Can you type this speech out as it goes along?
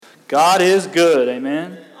God is good,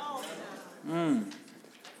 amen?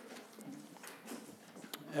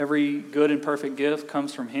 Every good and perfect gift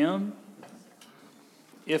comes from Him.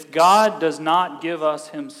 If God does not give us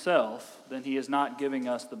Himself, then He is not giving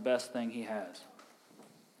us the best thing He has.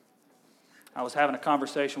 I was having a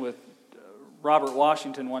conversation with Robert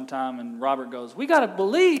Washington one time, and Robert goes, "We got to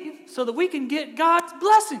believe so that we can get God's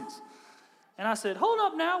blessings." And I said, "Hold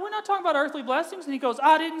up now, we're not talking about earthly blessings." And he goes,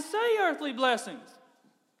 "I didn't say earthly blessings."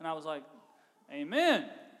 And I was like, amen.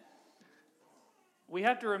 We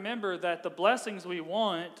have to remember that the blessings we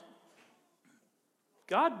want,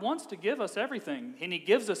 God wants to give us everything, and He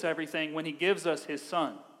gives us everything when He gives us His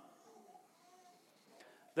Son.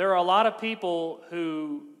 There are a lot of people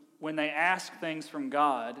who, when they ask things from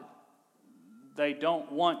God, they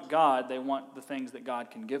don't want God, they want the things that God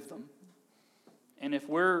can give them. And if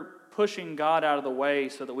we're pushing God out of the way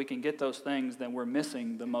so that we can get those things, then we're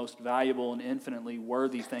missing the most valuable and infinitely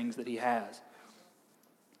worthy things that He has.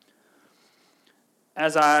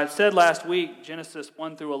 As I said last week, Genesis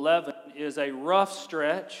 1 through 11 is a rough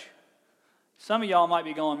stretch. Some of y'all might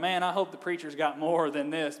be going, "Man, I hope the preacher's got more than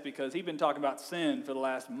this," because he's been talking about sin for the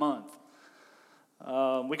last month.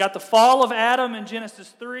 We got the fall of Adam in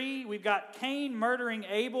Genesis 3. We've got Cain murdering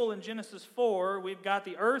Abel in Genesis 4. We've got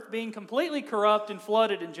the earth being completely corrupt and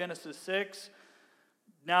flooded in Genesis 6.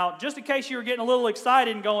 Now, just in case you were getting a little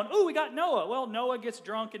excited and going, "Ooh, we got Noah." Well, Noah gets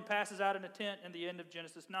drunk and passes out in a tent in the end of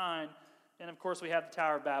Genesis 9. And, of course, we have the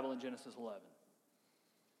Tower of Babel in Genesis 11.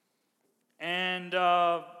 And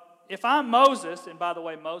if I'm Moses, and by the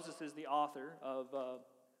way, Moses is the author of the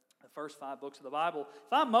first 5 books of the Bible.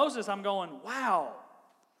 If I'm Moses, I'm going, wow,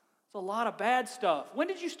 it's a lot of bad stuff. When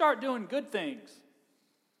did you start doing good things?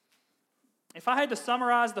 If I had to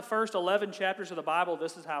summarize the first 11 chapters of the Bible,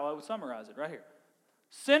 this is how I would summarize it right here.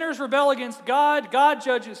 Sinners rebel against God. God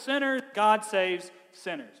judges sinners. God saves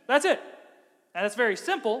sinners. That's it. And that's very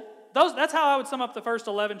simple. That's how I would sum up the first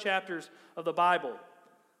 11 chapters of the Bible.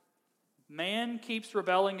 Man keeps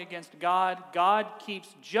rebelling against God. God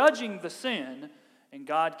keeps judging the sin. And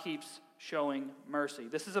God keeps showing mercy.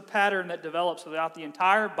 This is a pattern that develops throughout the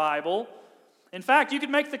entire Bible. In fact, you could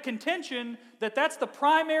make the contention that that's the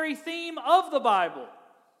primary theme of the Bible.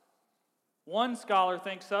 One scholar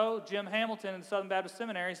thinks so. Jim Hamilton in the Southern Baptist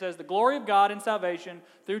Seminary says the glory of God in salvation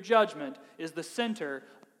through judgment is the center of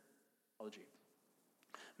theology.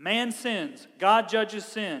 Man sins, God judges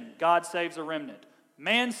sin, God saves a remnant.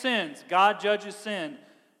 Man sins, God judges sin,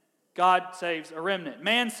 God saves a remnant.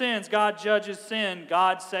 Man sins, God judges sin,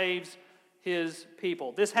 God saves His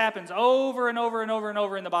people. This happens over and over and over and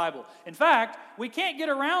over in the Bible. In fact, we can't get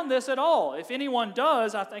around this at all. If anyone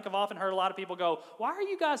does, I think I've often heard a lot of people go, "Why are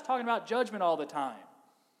you guys talking about judgment all the time?"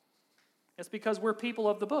 It's because we're people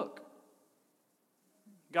of the book.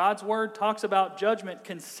 God's Word talks about judgment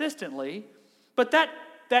consistently, but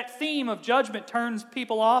that theme of judgment turns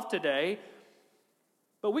people off today.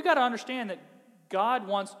 But we've got to understand that God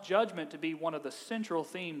wants judgment to be one of the central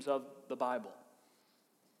themes of the Bible.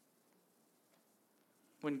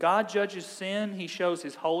 When God judges sin, He shows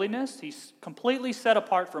His holiness. He's completely set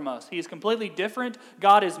apart from us. He is completely different.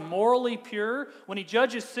 God is morally pure. When He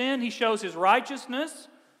judges sin, He shows His righteousness.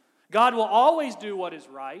 God will always do what is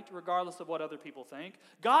right, regardless of what other people think.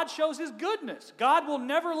 God shows His goodness. God will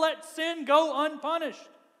never let sin go unpunished.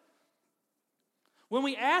 When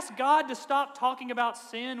we ask God to stop talking about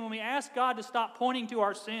sin, when we ask God to stop pointing to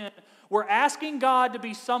our sin, we're asking God to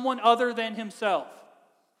be someone other than Himself.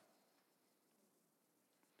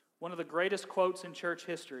 One of the greatest quotes in church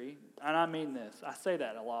history, and I mean this, I say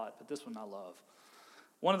that a lot, but this one I love.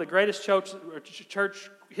 One of the greatest church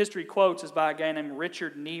history quotes is by a guy named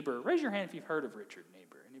Richard Niebuhr. Raise your hand if you've heard of Richard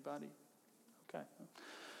Niebuhr. Anybody? Okay.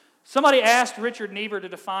 Somebody asked Richard Niebuhr to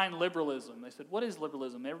define liberalism. They said, "What is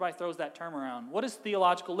liberalism?" Everybody throws that term around. What is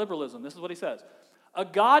theological liberalism? This is what he says. "A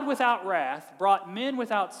God without wrath brought men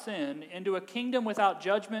without sin into a kingdom without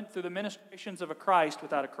judgment through the ministrations of a Christ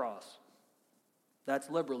without a cross."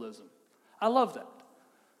 That's liberalism. I love that.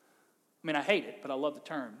 I mean, I hate it, but I love the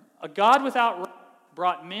term. A God without wrath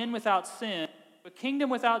brought men without sin, a kingdom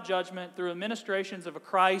without judgment through administrations of a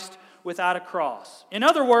Christ without a cross. In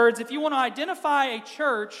other words, if you want to identify a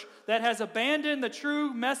church that has abandoned the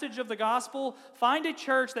true message of the gospel, find a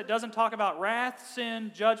church that doesn't talk about wrath,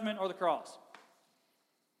 sin, judgment, or the cross.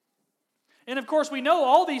 And of course, we know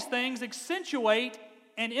all these things accentuate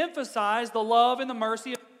and emphasize the love and the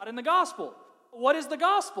mercy of God in the gospel. What is the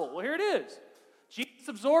gospel? Well, here it is. Jesus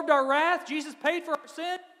absorbed our wrath. Jesus paid for our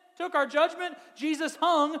sin. Took our judgment. Jesus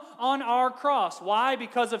hung on our cross. Why?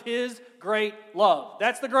 Because of His great love.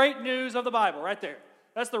 That's the great news of the Bible right there.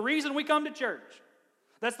 That's the reason we come to church.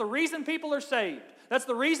 That's the reason people are saved. That's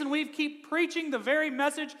the reason we keep preaching the very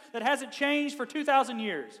message that hasn't changed for 2,000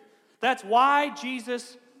 years. That's why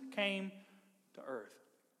Jesus came to earth.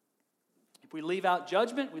 If we leave out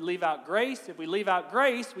judgment, we leave out grace. If we leave out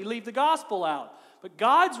grace, we leave the gospel out. But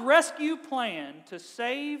God's rescue plan to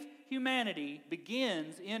save humanity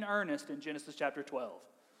begins in earnest in Genesis chapter 12.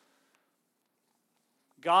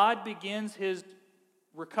 God begins his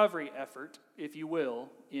recovery effort, if you will,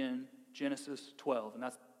 in Genesis 12. And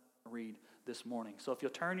that's what I'm going to read this morning. So if you'll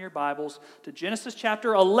turn your Bibles to Genesis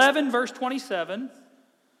chapter 11, verse 27.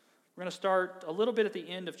 We're going to start a little bit at the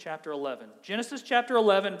end of chapter 11. Genesis chapter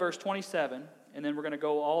 11, verse 27. And then we're going to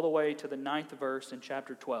go all the way to the 9th verse in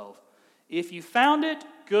chapter 12. If you found it,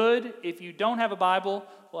 good. If you don't have a Bible,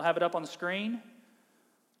 we'll have it up on the screen.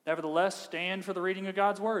 Nevertheless, stand for the reading of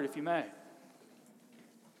God's Word, if you may.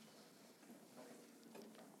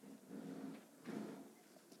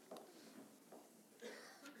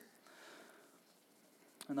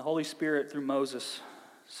 And the Holy Spirit, through Moses,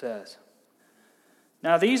 says,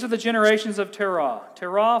 Now these are the generations of Terah.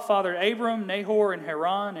 Terah fathered Abram, Nahor, and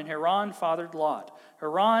Haran fathered Lot.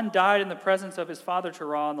 Haran died in the presence of his father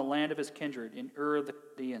Terah in the land of his kindred, in Ur of the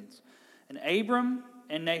Chaldeans. And Abram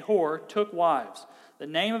and Nahor took wives. The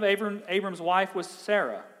name of Abram's wife was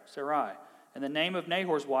Sarai, and the name of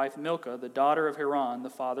Nahor's wife, Milcah, the daughter of Haran, the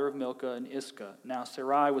father of Milcah and Iscah. Now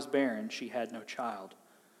Sarai was barren, she had no child.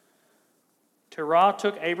 Terah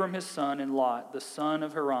took Abram his son and Lot, the son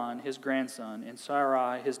of Haran, his grandson, and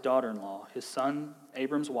Sarai his daughter-in-law, his son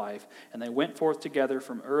Abram's wife, and they went forth together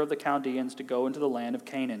from Ur of the Chaldeans to go into the land of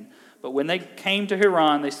Canaan. But when they came to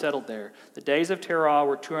Haran, they settled there. The days of Terah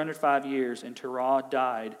were 205 years, and Terah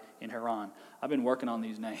died in Haran. I've been working on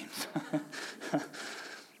these names.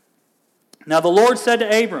 Now the Lord said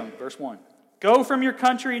to Abram, verse 1, Go from your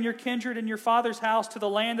country and your kindred and your father's house to the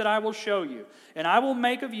land that I will show you. And I will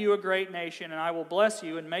make of you a great nation, and I will bless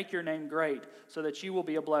you and make your name great, so that you will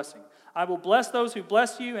be a blessing. I will bless those who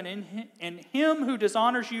bless you, and in him who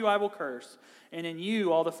dishonors you I will curse. And in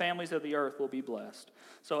you all the families of the earth will be blessed.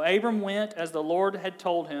 So Abram went as the Lord had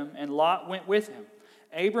told him, and Lot went with him.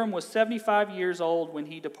 Abram was 75 years old when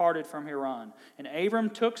he departed from Haran. And Abram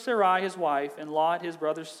took Sarai his wife, and Lot his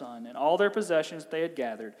brother's son, and all their possessions they had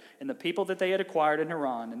gathered, and the people that they had acquired in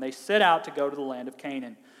Haran, and they set out to go to the land of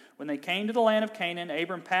Canaan. When they came to the land of Canaan,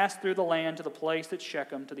 Abram passed through the land to the place at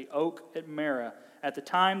Shechem, to the oak at Merah, at the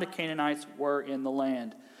time the Canaanites were in the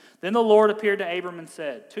land. Then the Lord appeared to Abram and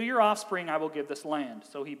said, To your offspring I will give this land.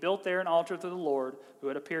 So he built there an altar to the Lord who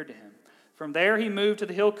had appeared to him. From there he moved to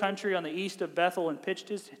the hill country on the east of Bethel and pitched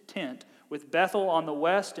his tent, with Bethel on the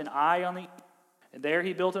west and Ai on the east. And there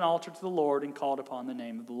he built an altar to the Lord and called upon the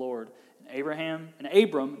name of the Lord. And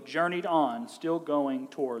Abram journeyed on, still going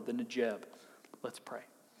toward the Negeb. Let's pray.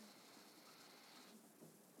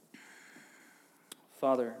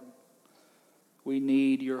 Father, we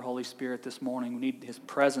need your Holy Spirit this morning. We need his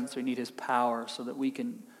presence. We need his power so that we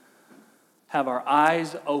can have our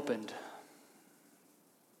eyes opened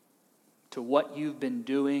to what you've been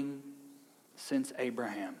doing since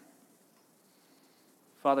Abraham.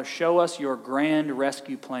 Father, show us your grand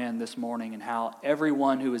rescue plan this morning and how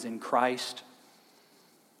everyone who is in Christ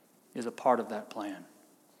is a part of that plan.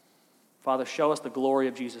 Father, show us the glory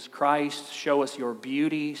of Jesus Christ. Show us your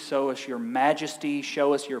beauty. Show us your majesty.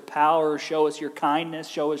 Show us your power. Show us your kindness.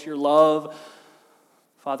 Show us your love.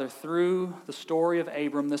 Father, through the story of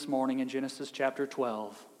Abram this morning in Genesis chapter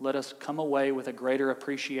 12, let us come away with a greater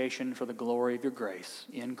appreciation for the glory of your grace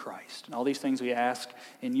in Christ. And all these things we ask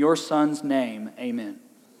in your Son's name, amen.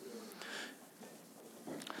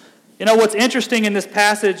 You know, what's interesting in this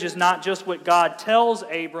passage is not just what God tells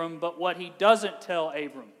Abram, but what he doesn't tell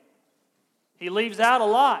Abram. He leaves out a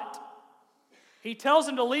lot. He tells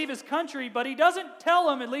him to leave his country, but he doesn't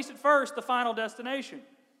tell him, at least at first, the final destination.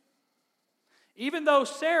 Even though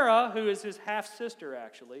Sarah, who is his half-sister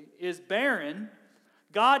actually, is barren,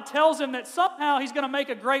 God tells him that somehow he's going to make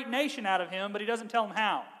a great nation out of him, but he doesn't tell him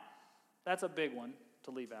how. That's a big one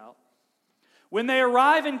to leave out. When they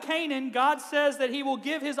arrive in Canaan, God says that he will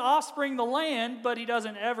give his offspring the land, but he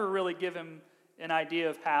doesn't ever really give him an idea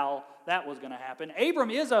of how that was going to happen. Abram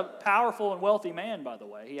is a powerful and wealthy man, by the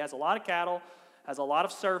way. He has a lot of cattle, has a lot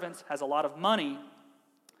of servants, has a lot of money,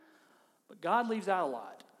 but God leaves out a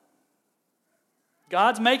lot.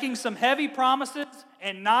 God's making some heavy promises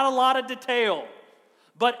and not a lot of detail.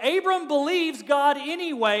 But Abram believes God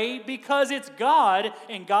anyway because it's God,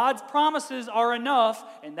 and God's promises are enough,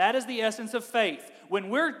 and that is the essence of faith.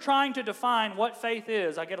 When we're trying to define what faith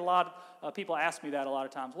is, I get a lot of people ask me that a lot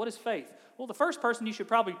of times. What is faith? Well, the first person you should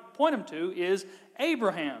probably point them to is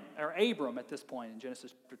Abraham, or Abram at this point in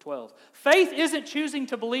Genesis chapter 12. Faith isn't choosing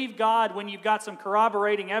to believe God when you've got some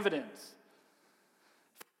corroborating evidence.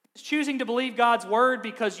 It's choosing to believe God's word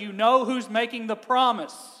because you know who's making the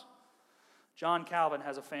promise. John Calvin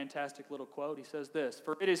has a fantastic little quote. He says this,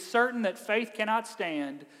 "For it is certain that faith cannot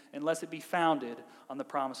stand unless it be founded on the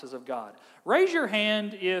promises of God." Raise your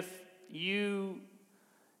hand if you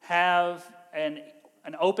have an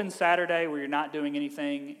open Saturday where you're not doing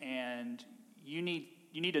anything and you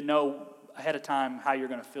need to know ahead of time how you're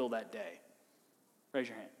going to feel that day. Raise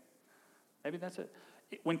your hand. Maybe that's it.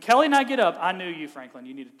 When Kelly and I get up, I knew you, Franklin.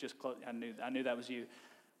 You need to just close. I knew that was you.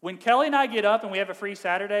 When Kelly and I get up and we have a free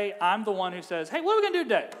Saturday, I'm the one who says, "Hey, what are we going to do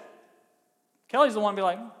today?" Kelly's the one to be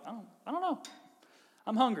like, I don't know.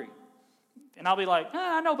 I'm hungry. And I'll be like,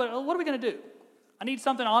 I know, but what are we going to do? I need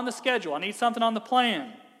something on the schedule. I need something on the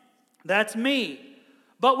plan. That's me.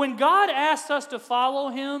 But when God asks us to follow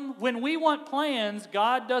Him, when we want plans,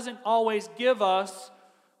 God doesn't always give us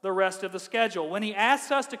the rest of the schedule. When He asks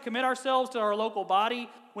us to commit ourselves to our local body,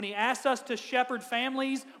 when He asks us to shepherd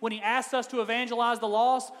families, when He asks us to evangelize the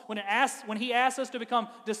lost, when He asks us to become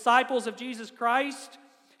disciples of Jesus Christ,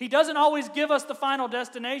 He doesn't always give us the final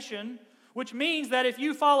destination, which means that if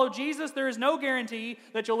you follow Jesus, there is no guarantee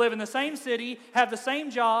that you'll live in the same city, have the same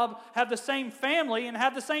job, have the same family, and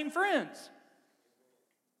have the same friends.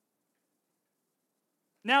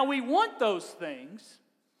 Now, we want those things,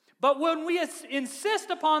 but when we insist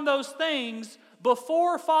upon those things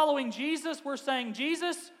before following Jesus, we're saying,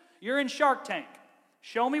 "Jesus, you're in Shark Tank.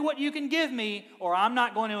 Show me what you can give me, or I'm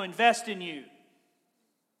not going to invest in you."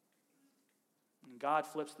 And God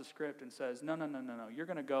flips the script and says, No. You're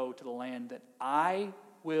going to go to the land that I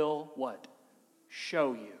will what?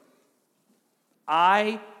 Show you.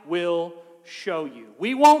 I will show you.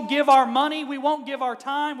 We won't give our money, we won't give our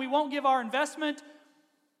time, we won't give our investment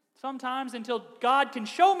sometimes until God can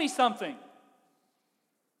show me something.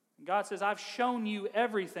 And God says, "I've shown you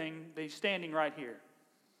everything that is standing right here."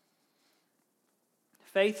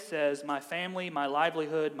 Faith says, my family, my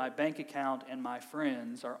livelihood, my bank account, and my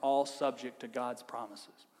friends are all subject to God's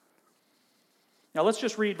promises. Now let's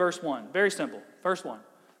just read verse 1. Very simple. Verse 1.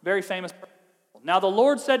 Very famous. "Now the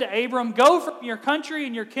Lord said to Abram, go from your country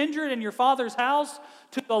and your kindred and your father's house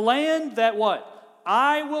to the land that" what?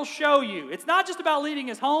 "I will show you." It's not just about leaving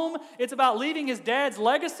his home. It's about leaving his dad's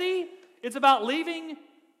legacy. It's about leaving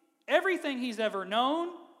everything he's ever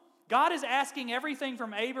known. God is asking everything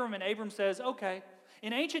from Abram, and Abram says, okay.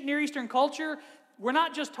 In ancient Near Eastern culture, we're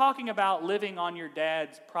not just talking about living on your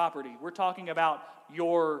dad's property. We're talking about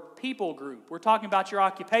your people group. We're talking about your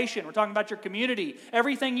occupation. We're talking about your community.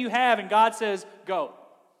 Everything you have, and God says, go.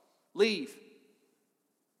 Leave.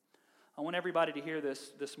 I want everybody to hear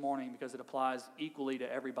this morning because it applies equally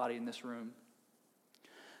to everybody in this room.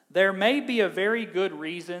 There may be a very good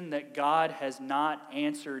reason that God has not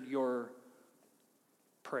answered your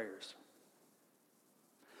prayers.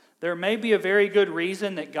 There may be a very good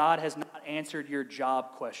reason that God has not answered your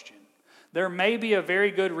job question. There may be a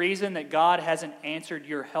very good reason that God hasn't answered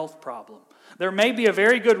your health problem. There may be a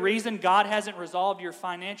very good reason God hasn't resolved your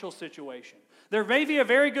financial situation. There may be a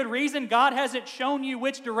very good reason God hasn't shown you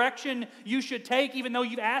which direction you should take, even though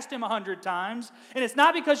you've asked Him 100 times. And it's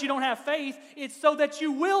not because you don't have faith, it's so that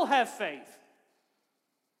you will have faith.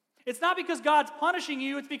 It's not because God's punishing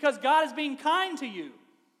you, it's because God is being kind to you.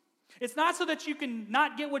 It's not so that you can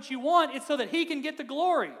not get what you want, it's so that He can get the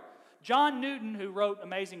glory. John Newton, who wrote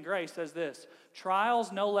Amazing Grace, says this: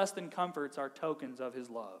 "Trials no less than comforts are tokens of His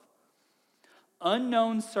love.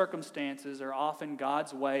 Unknown circumstances are often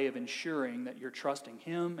God's way of ensuring that you're trusting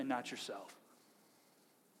Him and not yourself."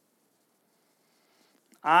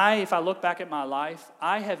 If I look back at my life,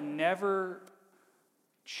 I have never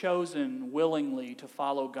chosen willingly to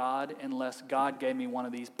follow God unless God gave me one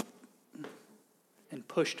of these and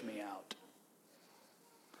pushed me out.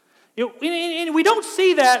 And we don't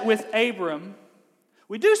see that with Abram.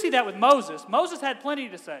 We do see that with Moses. Moses had plenty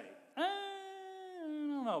to say. I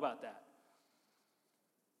don't know about that.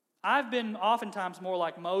 I've been oftentimes more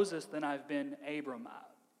like Moses than I've been Abram.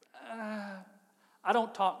 I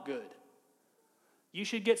don't talk good. You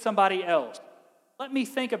should get somebody else. Let me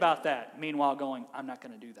think about that. Meanwhile going, I'm not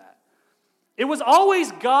going to do that. It was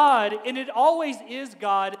always God, and it always is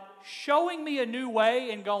God, showing me a new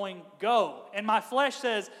way and going, go. And my flesh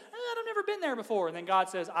says, I've never been there before. And then God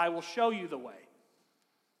says, I will show you the way.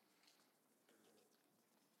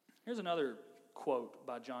 Here's another quote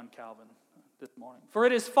by John Calvin this morning. For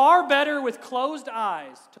it is far better with closed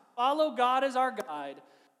eyes to follow God as our guide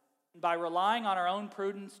than by relying on our own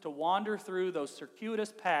prudence to wander through those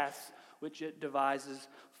circuitous paths which it devises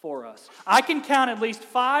for us. I can count at least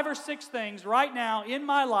 5 or 6 things right now in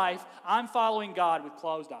my life I'm following God with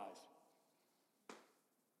closed eyes.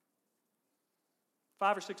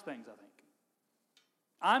 5 or 6 things, I think.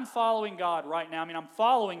 I'm following God right now. I mean, I'm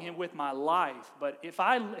following Him with my life. But if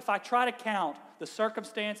I try to count the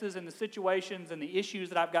circumstances and the situations and the issues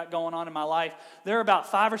that I've got going on in my life, there are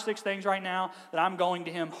about 5 or 6 things right now that I'm going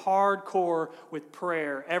to Him hardcore with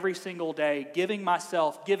prayer every single day,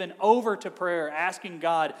 given over to prayer, asking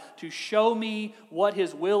God to show me what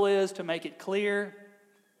His will is, to make it clear.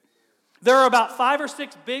 There are about 5 or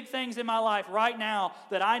 6 big things in my life right now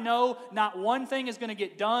that I know not one thing is going to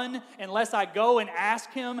get done unless I go and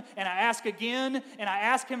ask Him, and I ask again, and I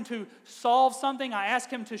ask Him to solve something, I ask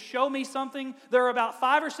Him to show me something. There are about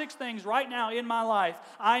 5 or 6 things right now in my life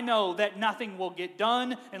I know that nothing will get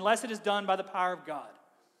done unless it is done by the power of God.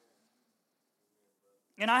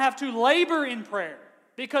 And I have to labor in prayer.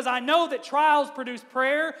 Because I know that trials produce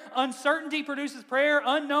prayer, uncertainty produces prayer,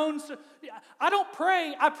 unknowns. I don't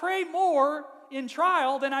pray. I pray more in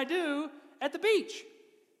trial than I do at the beach.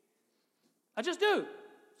 I just do.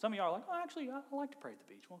 Some of y'all are like, oh, actually, I like to pray at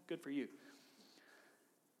the beach. Well, good for you.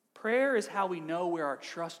 Prayer is how we know where our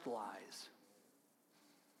trust lies.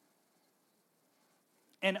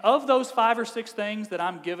 And of those 5 or 6 things that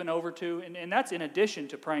I'm given over to, and that's in addition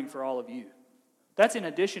to praying for all of you. That's in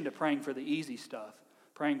addition to praying for the easy stuff.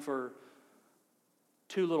 Praying for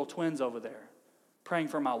 2 little twins over there. Praying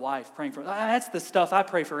for my wife. That's the stuff I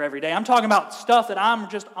pray for every day. I'm talking about stuff that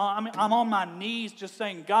I'm on my knees just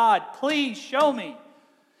saying, God, please show me.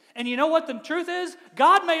 And you know what the truth is?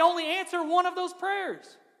 God may only answer one of those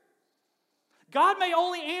prayers. God may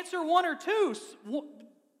only answer 1 or 2.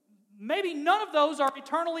 Maybe none of those are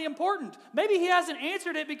eternally important. Maybe He hasn't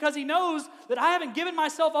answered it because He knows that I haven't given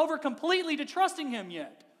myself over completely to trusting Him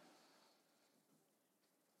yet.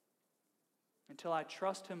 Until I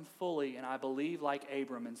trust Him fully and I believe like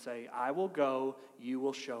Abram and say, I will go, you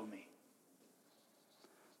will show me.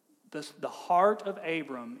 The heart of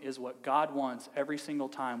Abram is what God wants every single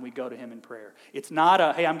time we go to Him in prayer. It's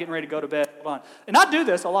not hey, I'm getting ready to go to bed. Hold on. And I do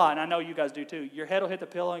this a lot, and I know you guys do too. Your head will hit the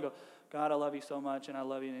pillow and go, God, I love you so much, and I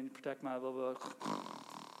love you, and protect my blah, blah, blah.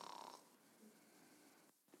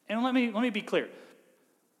 And let me be clear.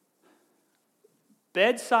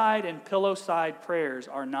 Bedside and pillow-side prayers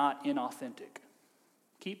are not inauthentic.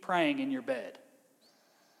 Keep praying in your bed.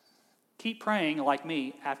 Keep praying, like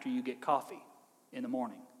me, after you get coffee in the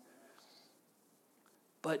morning.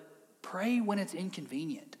 But pray when it's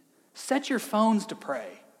inconvenient. Set your phones to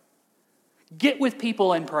pray. Get with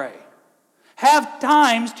people and pray. Have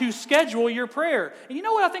times to schedule your prayer. And you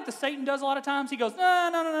know what I think Satan does a lot of times? He goes,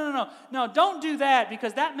 no, don't do that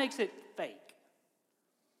because that makes it fake.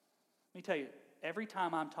 Let me tell you, every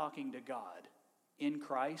time I'm talking to God in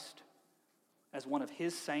Christ, as one of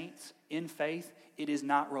His saints in faith, it is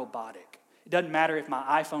not robotic. It doesn't matter if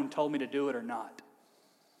my iPhone told me to do it or not.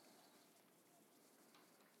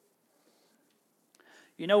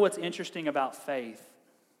 You know what's interesting about faith,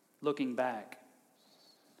 looking back,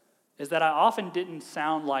 is that I often didn't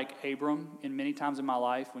sound like Abram in many times in my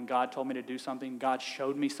life. When God told me to do something, God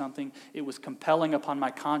showed me something. It was compelling upon my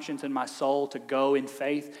conscience and my soul to go in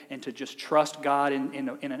faith and to just trust God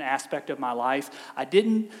in an aspect of my life. I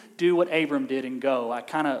didn't do what Abram did and go. I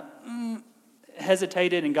kind of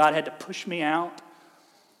hesitated and God had to push me out.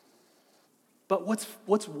 But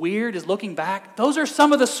what's weird is looking back, those are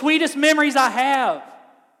some of the sweetest memories I have.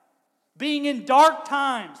 Being in dark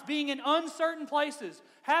times, being in uncertain places,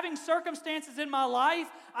 having circumstances in my life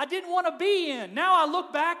I didn't want to be in. Now I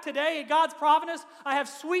look back today at God's providence. I have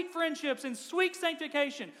sweet friendships and sweet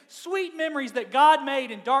sanctification, sweet memories that God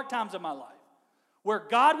made in dark times of my life, where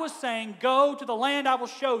God was saying, go to the land I will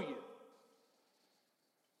show you.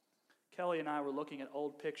 Kelly and I were looking at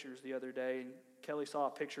old pictures the other day, and Kelly saw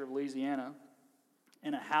a picture of Louisiana.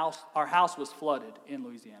 And our house was flooded in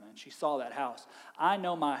Louisiana, and she saw that house. I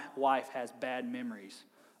know my wife has bad memories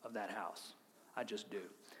of that house. I just do.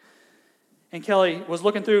 And Kelly was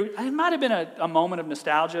looking through, it might have been a moment of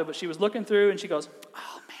nostalgia, but she was looking through and she goes,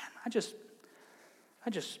 oh man, I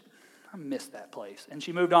miss that place. And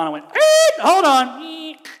she moved on and went, hold on,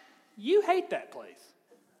 you hate that place.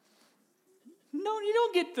 No, you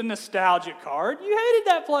don't get the nostalgia card. You hated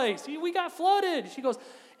that place. We got flooded.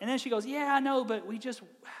 And then she goes, yeah, I know, but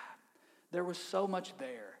there was so much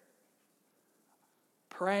there.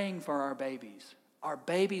 Praying for our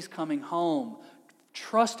babies coming home,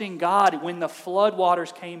 trusting God when the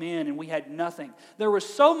floodwaters came in and we had nothing. There was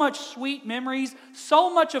so much sweet memories.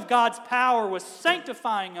 So much of God's power was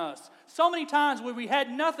sanctifying us. So many times when we had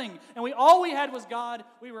nothing and all we had was God,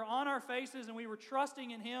 we were on our faces and we were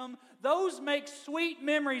trusting in Him. Those make sweet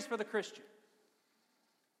memories for the Christian.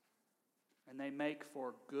 And they make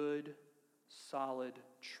for good, solid,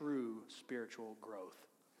 true spiritual growth.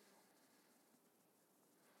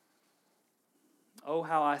 Oh,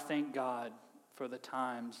 how I thank God for the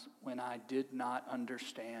times when I did not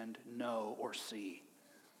understand, know, or see.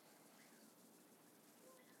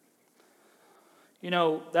 You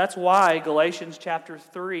know, that's why Galatians chapter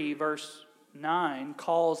 3, verse 9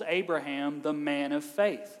 calls Abraham the man of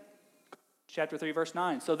faith. Chapter 3, verse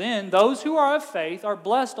 9. So then, those who are of faith are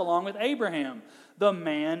blessed along with Abraham, the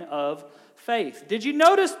man of faith. Did you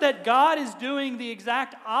notice that God is doing the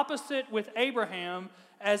exact opposite with Abraham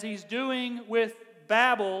as He's doing with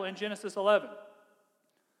Babel in Genesis 11?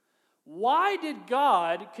 Why did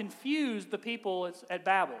God confuse the people at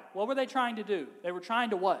Babel? What were they trying to do? They were trying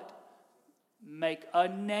to what? Make a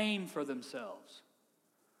name for themselves.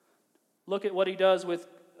 Look at what He does with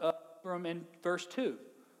Abram in verse 2.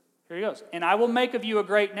 Here he goes. And I will make of you a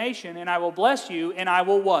great nation, and I will bless you, and I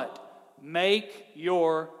will what? Make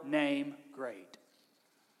your name great.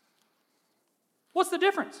 What's the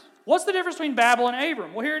difference? What's the difference between Babel and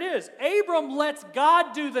Abram? Well, here it is. Abram lets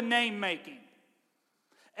God do the name making.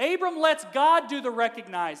 Abram lets God do the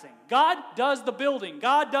recognizing. God does the building.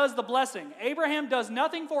 God does the blessing. Abraham does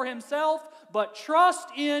nothing for himself but trust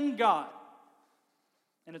in God.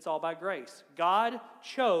 And it's all by grace. God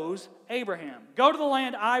chose Abraham. Go to the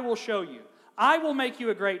land I will show you. I will make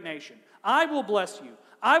you a great nation. I will bless you.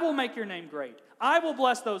 I will make your name great. I will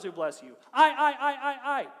bless those who bless you.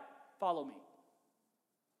 I. Follow me.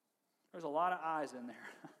 There's a lot of I's in there.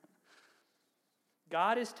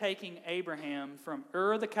 God is taking Abraham from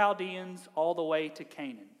Ur of the Chaldeans all the way to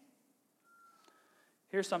Canaan.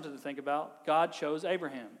 Here's something to think about. God chose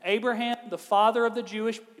Abraham. Abraham, the father of the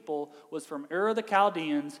Jewish people, was from Ur of the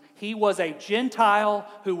Chaldeans. He was a Gentile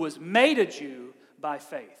who was made a Jew by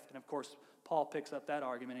faith. And of course, Paul picks up that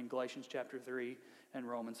argument in Galatians chapter 3 and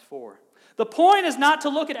Romans 4. The point is not to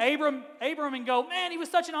look at Abram and go, man, he was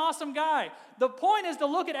such an awesome guy. The point is to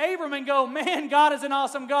look at Abram and go, man, God is an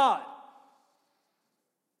awesome God.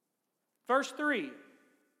 Verse 3,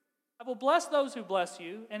 I will bless those who bless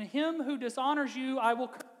you, and him who dishonors you I will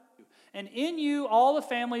curse you. And in you all the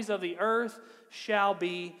families of the earth shall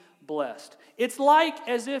be blessed. It's like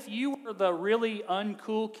as if you were the really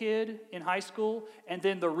uncool kid in high school, and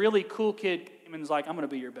then the really cool kid came and was like, I'm going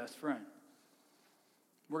to be your best friend.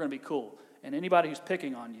 We're going to be cool. And anybody who's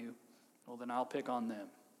picking on you, well, then I'll pick on them.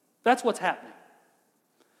 That's what's happening.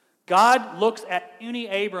 God looks at puny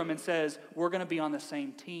Abram and says, we're going to be on the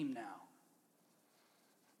same team now.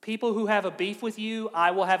 People who have a beef with you, I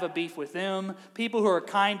will have a beef with them. People who are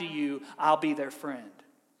kind to you, I'll be their friend.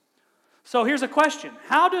 So here's a question.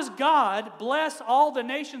 How does God bless all the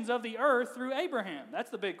nations of the earth through Abraham? That's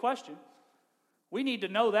the big question. We need to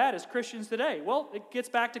know that as Christians today. Well, it gets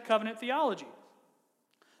back to covenant theology.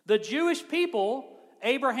 The Jewish people,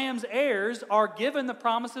 Abraham's heirs, are given the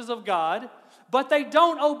promises of God, but they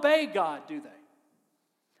don't obey God, do they?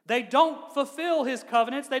 They don't fulfill His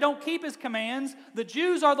covenants. They don't keep His commands. The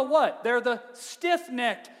Jews are the what? They're the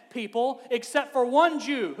stiff-necked people, except for one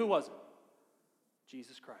Jew. Who was it?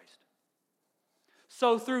 Jesus Christ.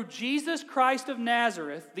 So through Jesus Christ of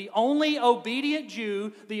Nazareth, the only obedient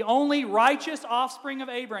Jew, the only righteous offspring of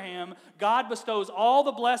Abraham, God bestows all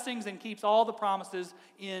the blessings and keeps all the promises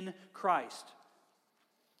in Christ.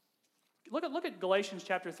 Look at Galatians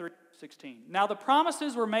chapter 3:16. Now the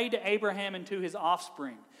promises were made to Abraham and to his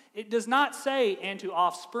offspring. It does not say, and to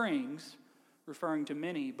offsprings, referring to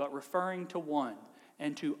many, but referring to one,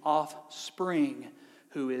 and to offspring,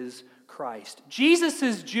 who is Christ.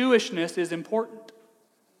 Jesus' Jewishness is important.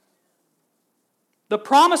 The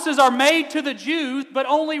promises are made to the Jews, but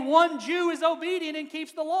only one Jew is obedient and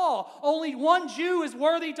keeps the law. Only one Jew is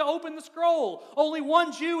worthy to open the scroll. Only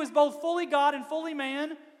one Jew is both fully God and fully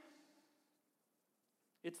man.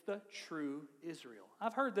 It's the true Israel.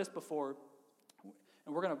 I've heard this before,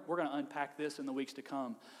 and we're going to unpack this in the weeks to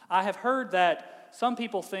come. I have heard that some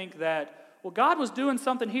people think that, well, God was doing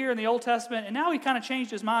something here in the Old Testament, and now He kind of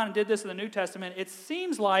changed His mind and did this in the New Testament. It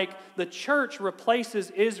seems like the church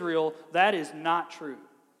replaces Israel. That is not true.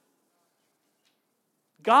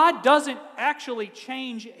 God doesn't actually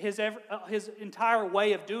change His entire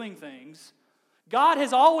way of doing things. God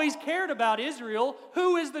has always cared about Israel.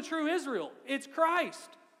 Who is the true Israel? It's Christ.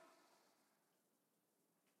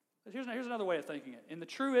 Here's another way of thinking it. In the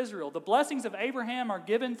true Israel, the blessings of Abraham are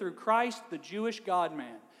given through Christ, the Jewish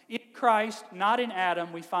God-man. In Christ, not in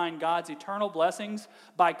Adam, we find God's eternal blessings.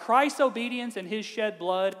 By Christ's obedience and his shed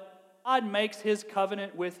blood, God makes his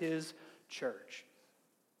covenant with his church.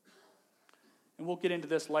 And we'll get into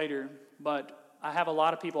this later, but I have a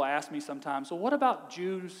lot of people ask me sometimes, well, what about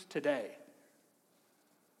Jews today?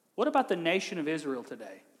 What about the nation of Israel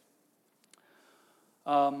today?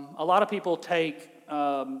 A lot of people take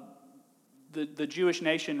the Jewish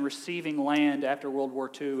nation receiving land after World War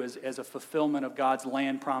II as a fulfillment of God's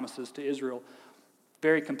land promises to Israel.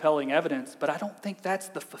 Very compelling evidence, but I don't think that's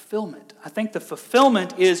the fulfillment. I think the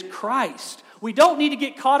fulfillment is Christ. We don't need to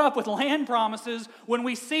get caught up with land promises when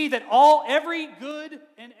we see that every good,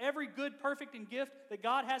 perfect, and gift that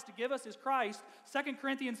God has to give us is Christ. 2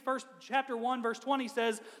 Corinthians chapter 1, verse 20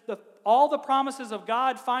 says, all the promises of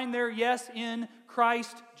God find their yes in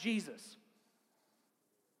Christ Jesus.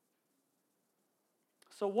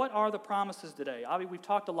 So what are the promises today? We've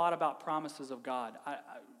talked a lot about promises of God.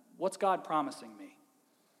 What's God promising me?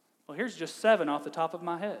 Well, here's just 7 off the top of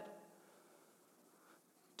my head.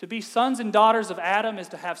 To be sons and daughters of Adam is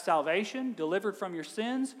to have salvation, delivered from your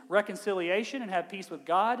sins, reconciliation, and have peace with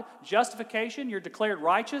God. Justification, you're declared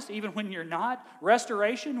righteous even when you're not.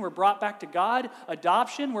 Restoration, we're brought back to God.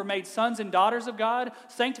 Adoption, we're made sons and daughters of God.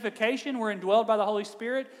 Sanctification, we're indwelled by the Holy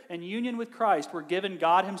Spirit. And union with Christ, we're given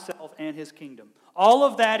God himself and his kingdom. All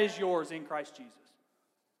of that is yours in Christ Jesus.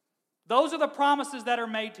 Those are the promises that are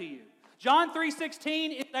made to you. John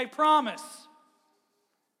 3:16 is a promise.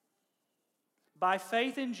 By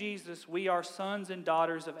faith in Jesus, we are sons and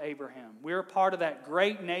daughters of Abraham. We're a part of that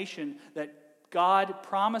great nation that God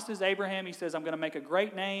promises Abraham. He says, I'm going to make a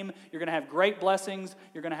great name. You're going to have great blessings.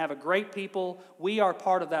 You're going to have a great people. We are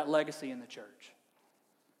part of that legacy in the church.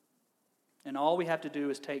 And all we have to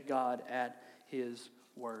do is take God at his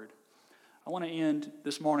word. I want to end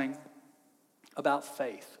this morning about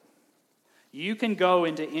faith. You can go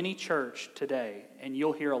into any church today and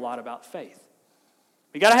you'll hear a lot about faith.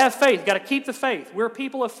 You got to have faith. You got to keep the faith. We're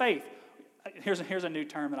people of faith. Here's a new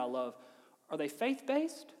term that I love. Are they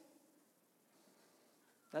faith-based?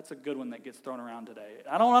 That's a good one that gets thrown around today.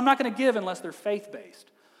 I'm not going to give unless they're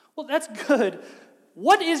faith-based. Well, that's good.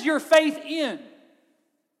 What is your faith in?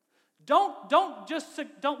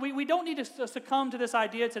 We don't need to succumb to this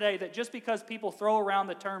idea today that just because people throw around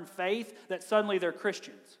the term faith that suddenly they're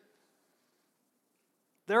Christians.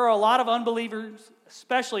 There are a lot of unbelievers,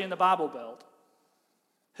 especially in the Bible Belt,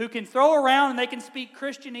 who can throw around and they can speak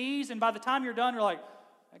Christianese, and by the time you're done, you're like,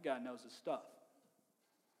 that guy knows his stuff.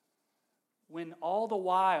 When all the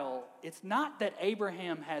while, it's not that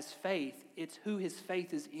Abraham has faith, it's who his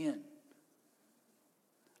faith is in.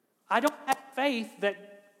 I don't have faith that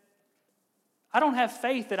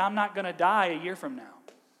I'm not going to die a year from now.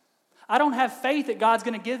 I don't have faith that God's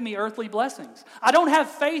going to give me earthly blessings. I don't have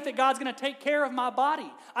faith that God's going to take care of my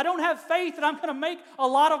body. I don't have faith that I'm going to make a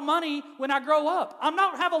lot of money when I grow up. I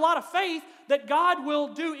don't have a lot of faith that God will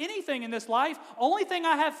do anything in this life. Only thing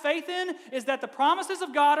I have faith in is that the promises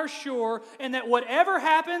of God are sure and that whatever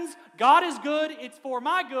happens, God is good, it's for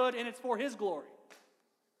my good, and it's for his glory.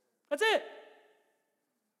 That's it.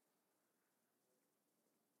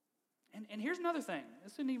 And here's another thing.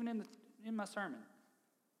 This isn't even in my sermon.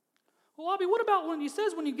 Well, Abby, what about when he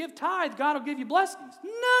says when you give tithe, God will give you blessings?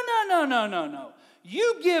 No.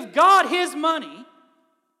 You give God his money,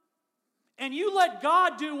 and you let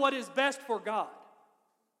God do what is best for God,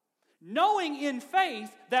 knowing in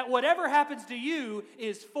faith that whatever happens to you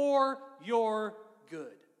is for your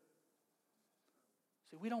good.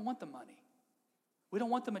 See, we don't want the money. We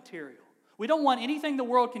don't want the material. We don't want anything the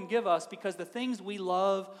world can give us because the things we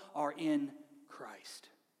love are in Christ.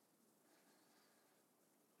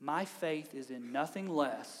 My faith is in nothing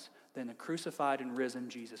less than the crucified and risen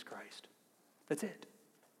Jesus Christ. That's it.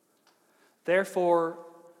 Therefore,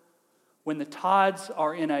 when the Todds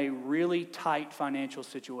are in a really tight financial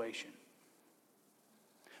situation,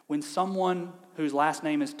 when someone whose last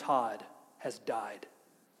name is Todd has died,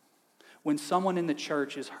 when someone in the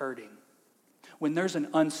church is hurting, when there's an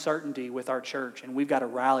uncertainty with our church and we've got to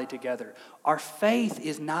rally together, our faith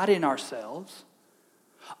is not in ourselves.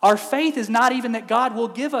 Our faith is not even that God will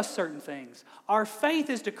give us certain things. Our faith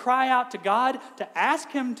is to cry out to God, to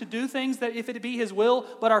ask him to do things that if it be his will,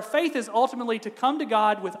 but our faith is ultimately to come to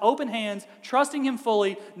God with open hands, trusting him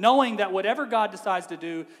fully, knowing that whatever God decides to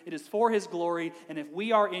do, it is for his glory, and if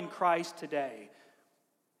we are in Christ today,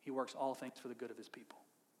 he works all things for the good of his people.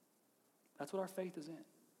 That's what our faith is in.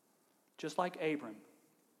 Just like Abram,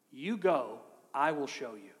 you go, I will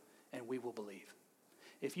show you, and we will believe.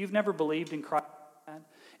 If you've never believed in Christ,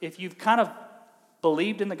 if you've kind of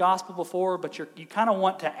believed in the gospel before, but you kind of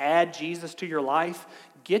want to add Jesus to your life,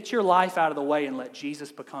 get your life out of the way and let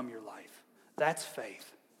Jesus become your life. That's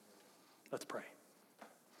faith. Let's pray.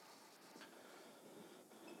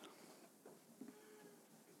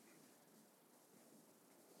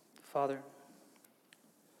 Father,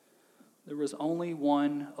 there was only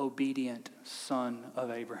one obedient son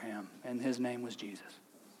of Abraham, and his name was Jesus.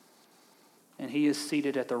 And he is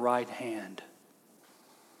seated at the right hand.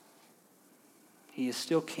 He is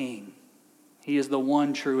still king. He is the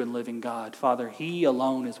one true and living God. Father, he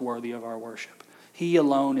alone is worthy of our worship. He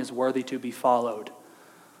alone is worthy to be followed.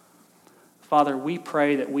 Father, we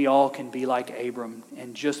pray that we all can be like Abram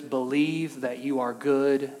and just believe that you are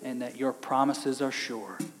good and that your promises are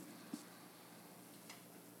sure.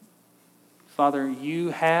 Father, you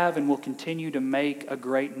have and will continue to make a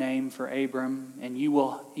great name for Abram, and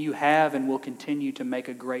you have and will continue to make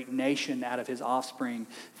a great nation out of his offspring.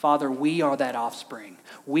 Father, we are that offspring.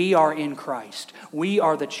 We are in Christ. We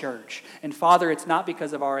are the church. And Father, it's not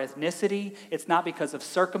because of our ethnicity. It's not because of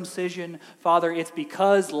circumcision. Father, it's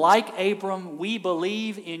because, like Abram, we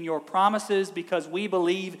believe in your promises because we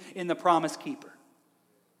believe in the promise keeper.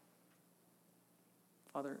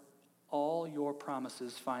 Father, all your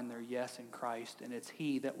promises find their yes in Christ, and it's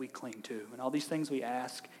he that we cling to. And all these things we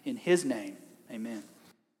ask in his name. Amen.